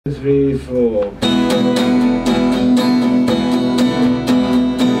3, 4.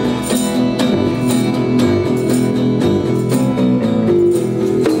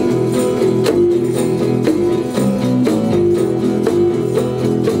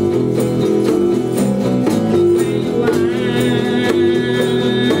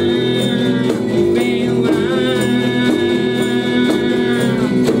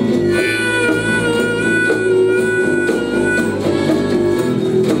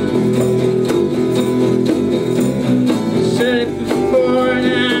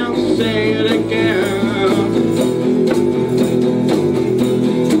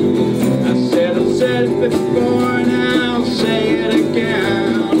 Before and I'll say it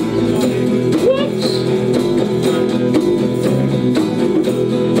again. Whoops.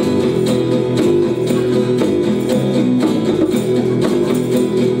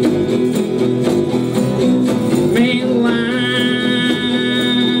 Mainline.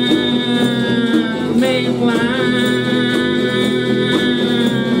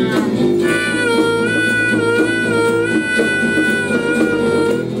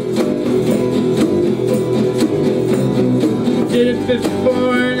 Did it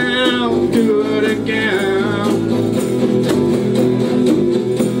before and I'll do it again.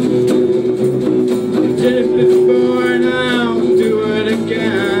 Did it before and I'll do it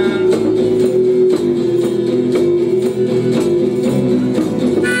again.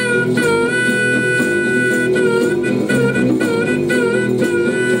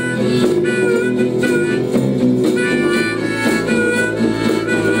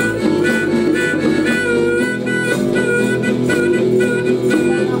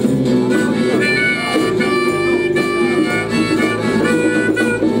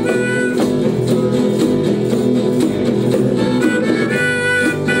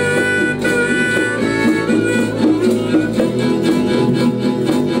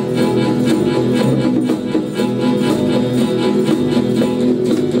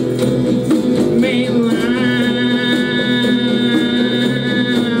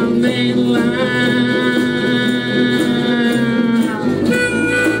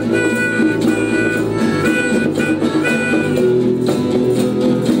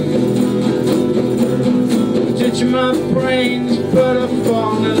 My brains, but I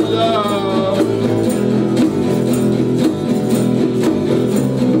fall in love.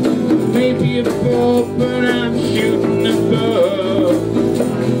 Maybe a ball, but I'm shooting above.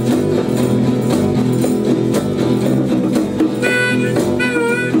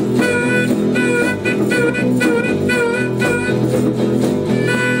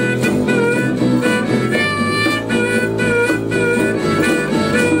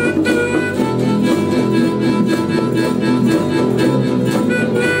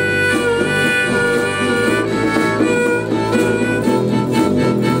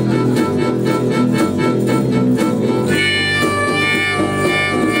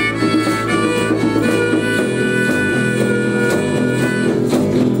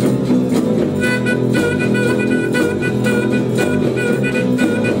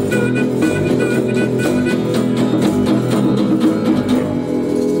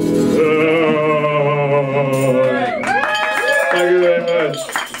 Thank you very much.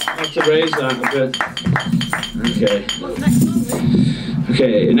 I have to raise that a bit. Okay.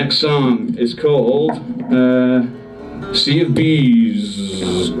 Okay, the next song is called Sea of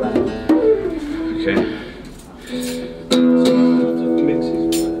Bees. Okay.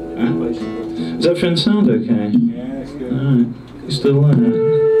 Huh? Does that friend sound okay? Yeah, it's good. Alright. You still there?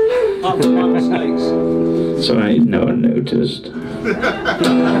 My mistakes. It's alright, no one noticed.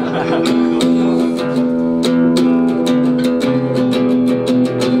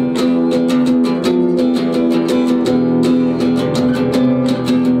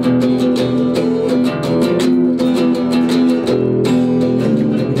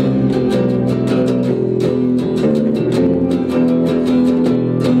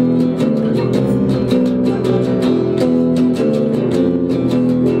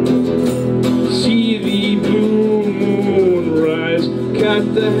 Got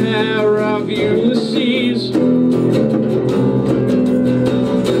the hair of Ulysses.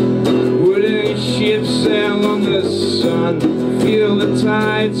 Wooden ships sail on the sun. Feel the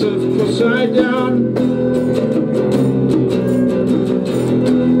tides of Poseidon.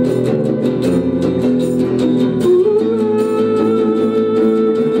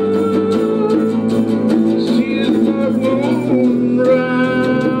 See the moon rise.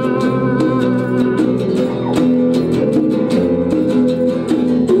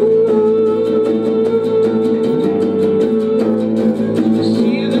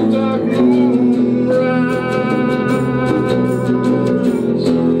 See the dark moon rise.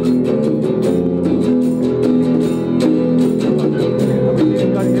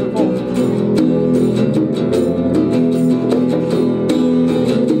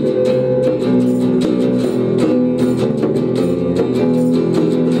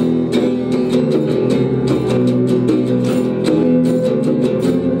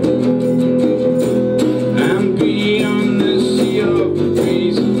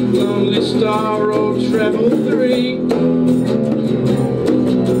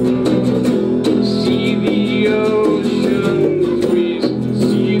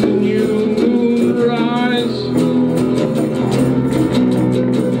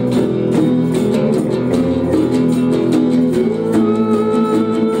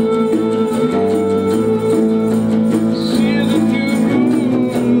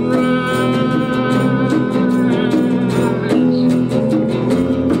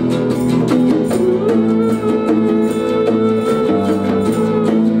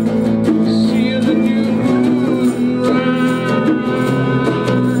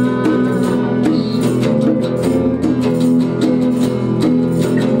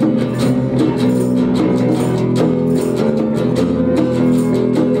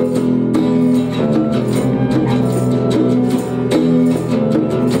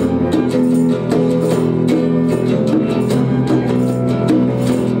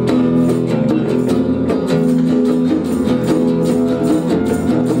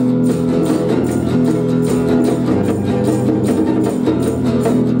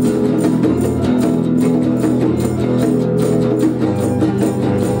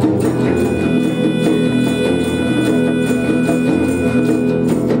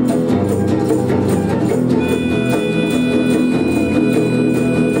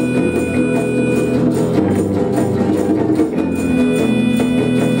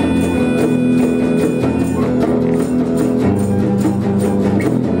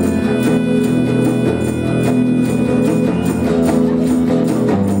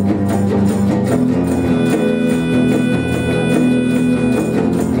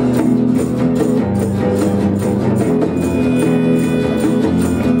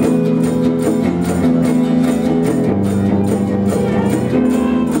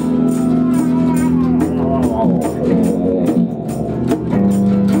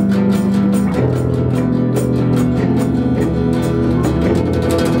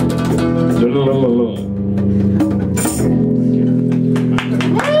 Thanks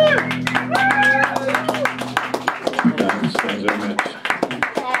very much.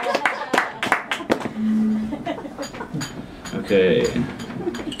 Okay.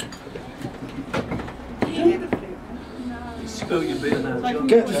 Spill your beer now, John.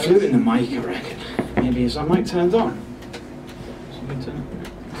 Get the flute in the mic, I reckon. Maybe is that mic turned on? Something turned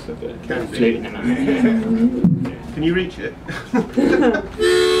on? Get the flute in the mic. Can you reach it?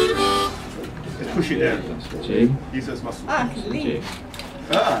 Just push it down. G. Use those muscles. G.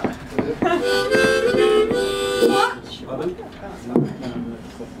 Ah.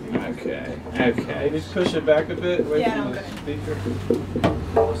 Okay. Okay. Just push it back a bit. Wait Yeah. for the speaker.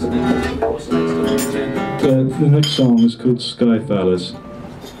 The next song is called Skyfallers.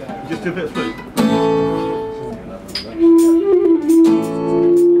 Just do a bit of flute.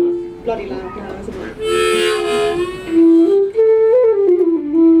 Bloody loud now, isn't it?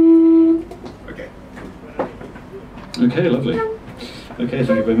 Okay. Okay, lovely. Okay,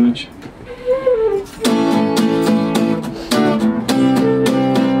 thank you very much.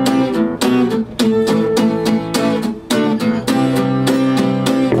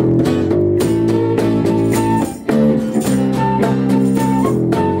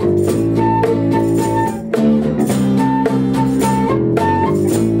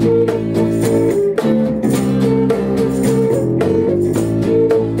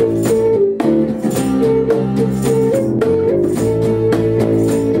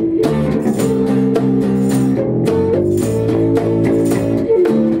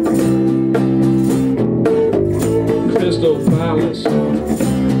 Crystal Palace,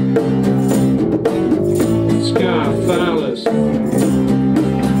 Skyfallers,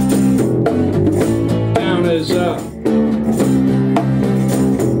 down is up,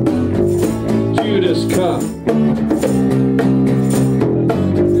 Judas Cup.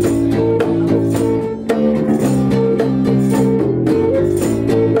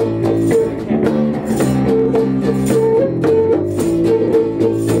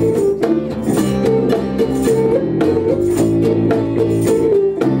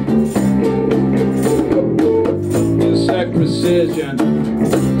 Precision,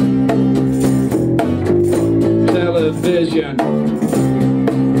 television,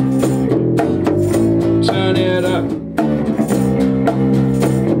 turn it up,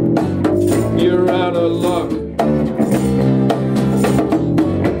 you're out of luck.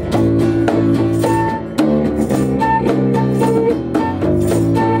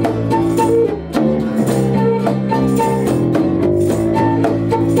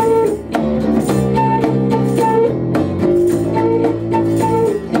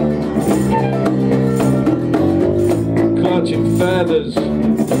 Feathers,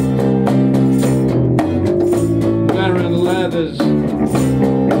 wearing leathers,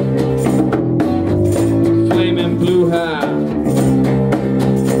 flaming blue hair,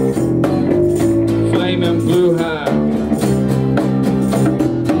 flaming blue hair.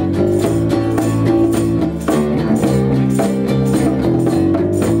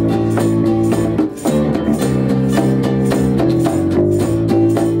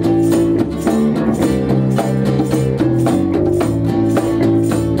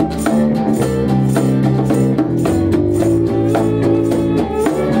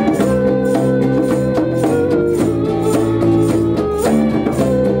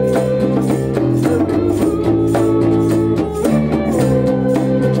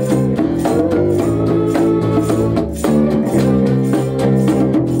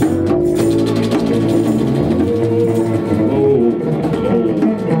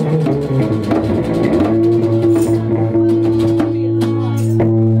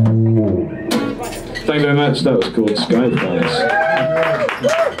 Thank you very much. That was called Skyfallers.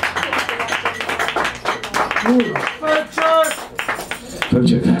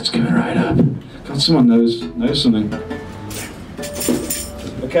 Project that's coming right up. God, someone knows something.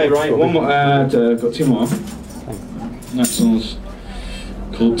 Okay, right. One more. Got two more. Next one's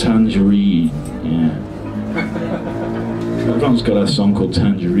called Tangerine. Yeah. Everyone's got a song called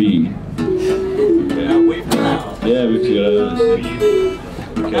Tangerine. Yeah, we've got out. Yeah, we've got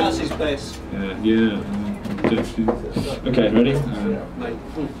okay. That's his best. Yeah. Okay, ready?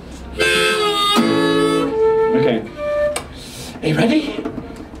 Okay. Are you ready?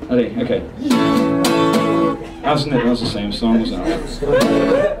 Ready, okay. That's the same song, wasn't it?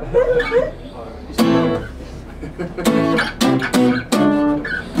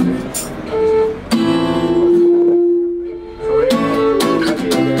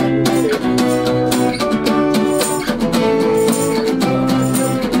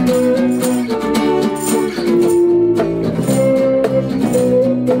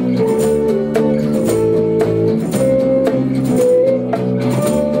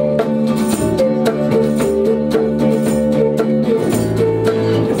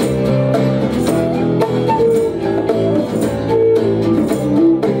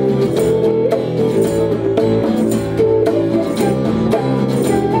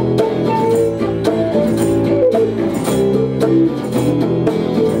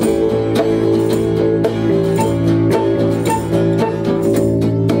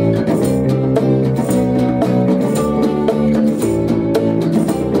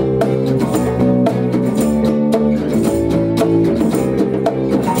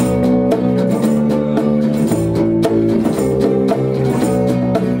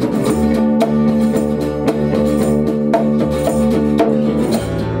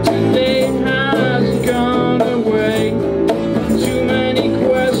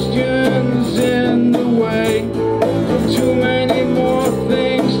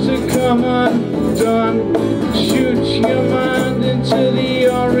 come undone. Shoot your mind into the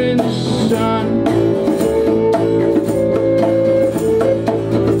orange sun.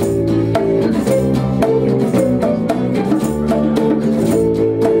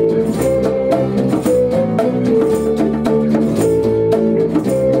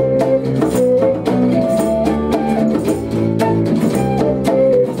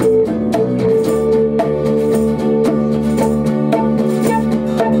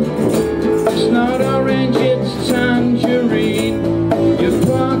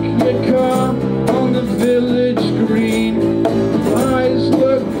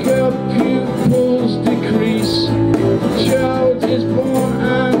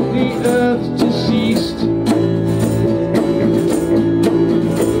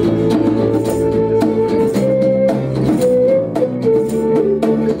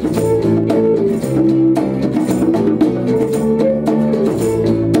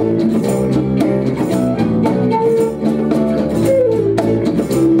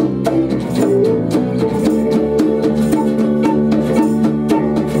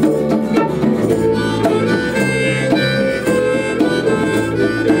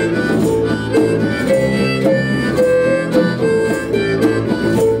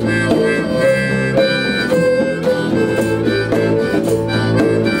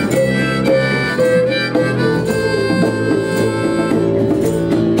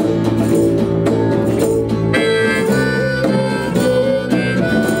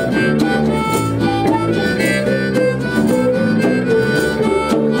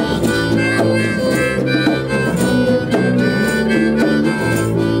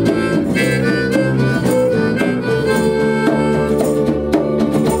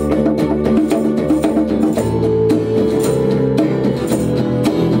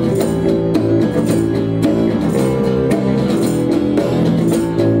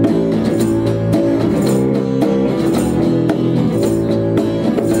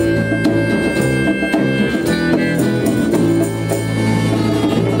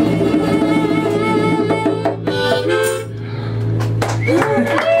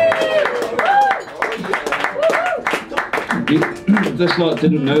 This lot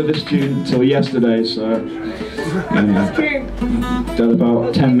didn't know this tune till yesterday, so done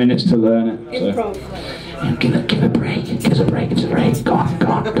about 10 minutes to learn it. So. Give a break, give us a break, it's a break. Go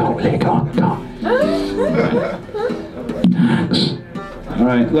on, Willie, go on. Thanks.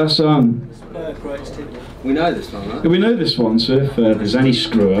 Alright, last song. We know this one, right? We know this one, so if there's any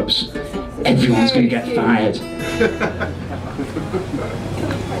screw-ups, everyone's going to get fired.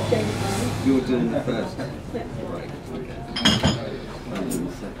 You're doing it first.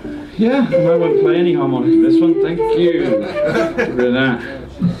 Yeah, and I won't play any harmonic for this one, thank you. Get rid of that.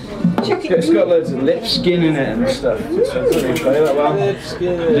 It's got loads of lip skin in it and stuff. So let me play that one.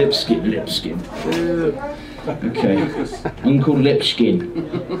 Lip skin. Okay. Uncle Lipskin.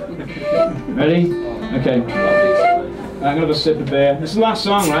 Ready? Okay. I'm gonna have a sip of beer. This is the last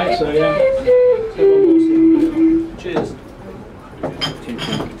song, right? So yeah. Cheers.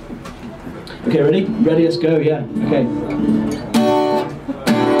 Okay, ready? Ready, let's go, yeah. Okay.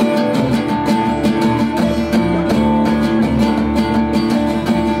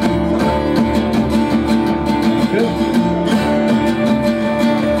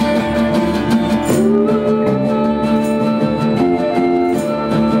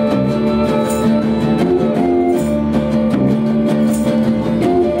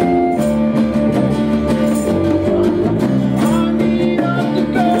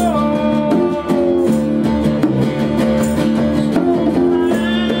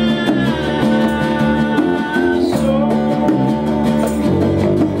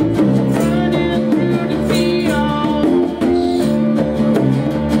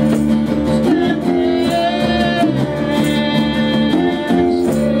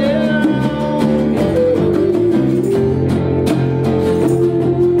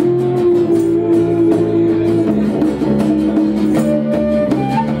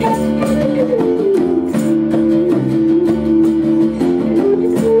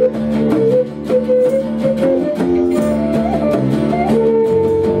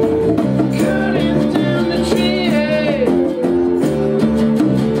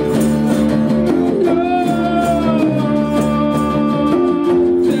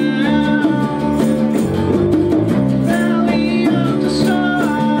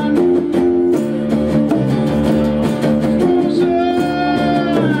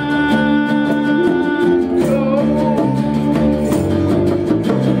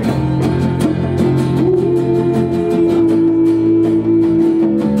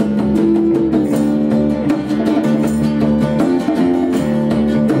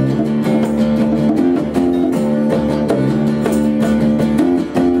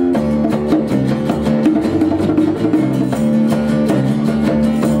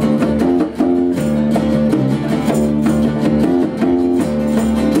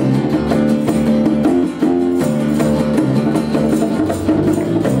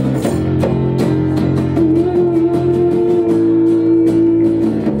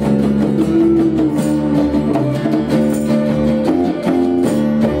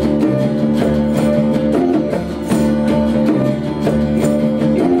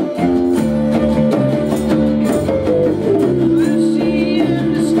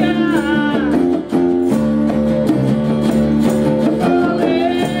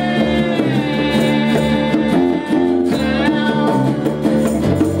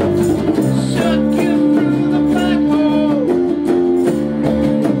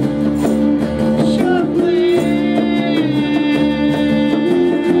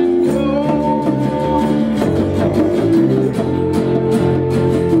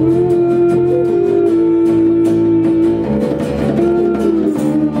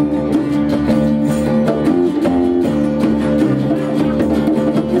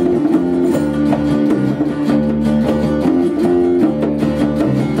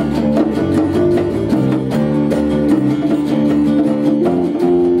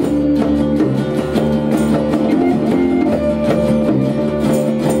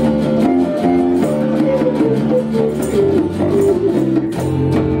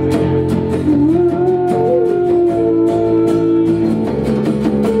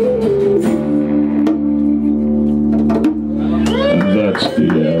 that's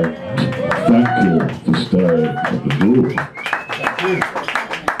the thank you for starting of the group.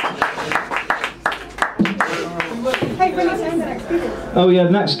 Hey, when is the next gig? Oh yeah,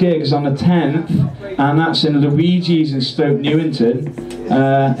 the next gig is on the 10th, and that's in Luigi's in Stoke Newington.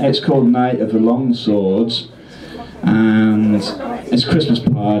 It's called Night of the Long Swords, and it's a Christmas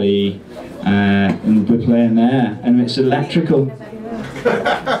party, and we're playing there, and it's electrical.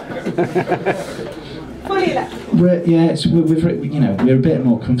 Fully electrical. We're a bit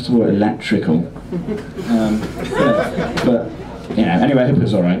more comfortable with electrical. But yeah, anyway, I hope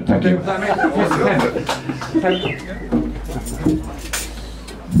it's alright, thank you.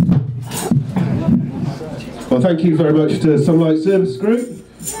 Well, thank you very much to Sunlight Service Group.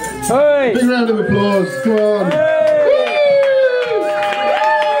 Hey! Big round of applause, come on.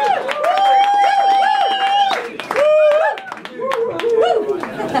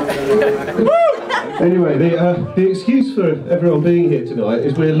 Anyway, the excuse for everyone being here tonight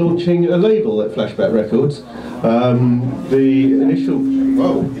is we're launching a label at Flashback Records. The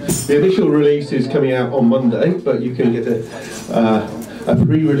initial release is coming out on Monday, but you can get a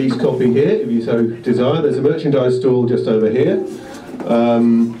pre-release copy here if you so desire. There's a merchandise stall just over here.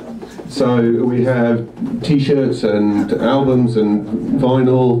 So we have t-shirts and albums and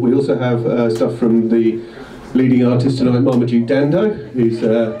vinyl. We also have stuff from the leading artist tonight, Marmaduke Dando, his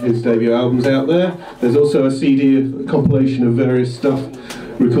debut album's out there. There's also a CD, a compilation of various stuff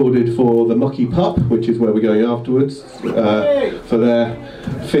recorded for the Mucky Pup, which is where we're going afterwards, for their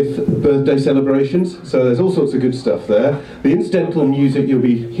 5th birthday celebrations. So there's all sorts of good stuff there. The incidental music you'll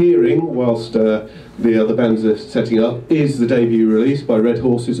be hearing whilst the other bands are setting up is the debut release by Red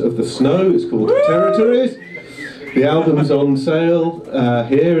Horses of the Snow. It's called Territories. The album's on sale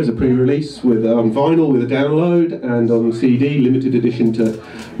here as a pre-release with on vinyl with a download, and on CD, limited edition to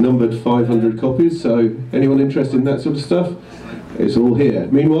numbered 500 copies. So anyone interested in that sort of stuff, it's all here.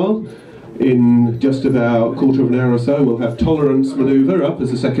 Meanwhile, in just about a quarter of an hour or so, we'll have Tolerance Manoeuvre up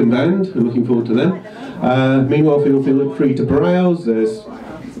as a second band. We're looking forward to them. Meanwhile, feel free to browse. There's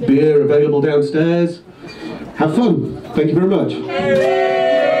beer available downstairs. Have fun. Thank you very much.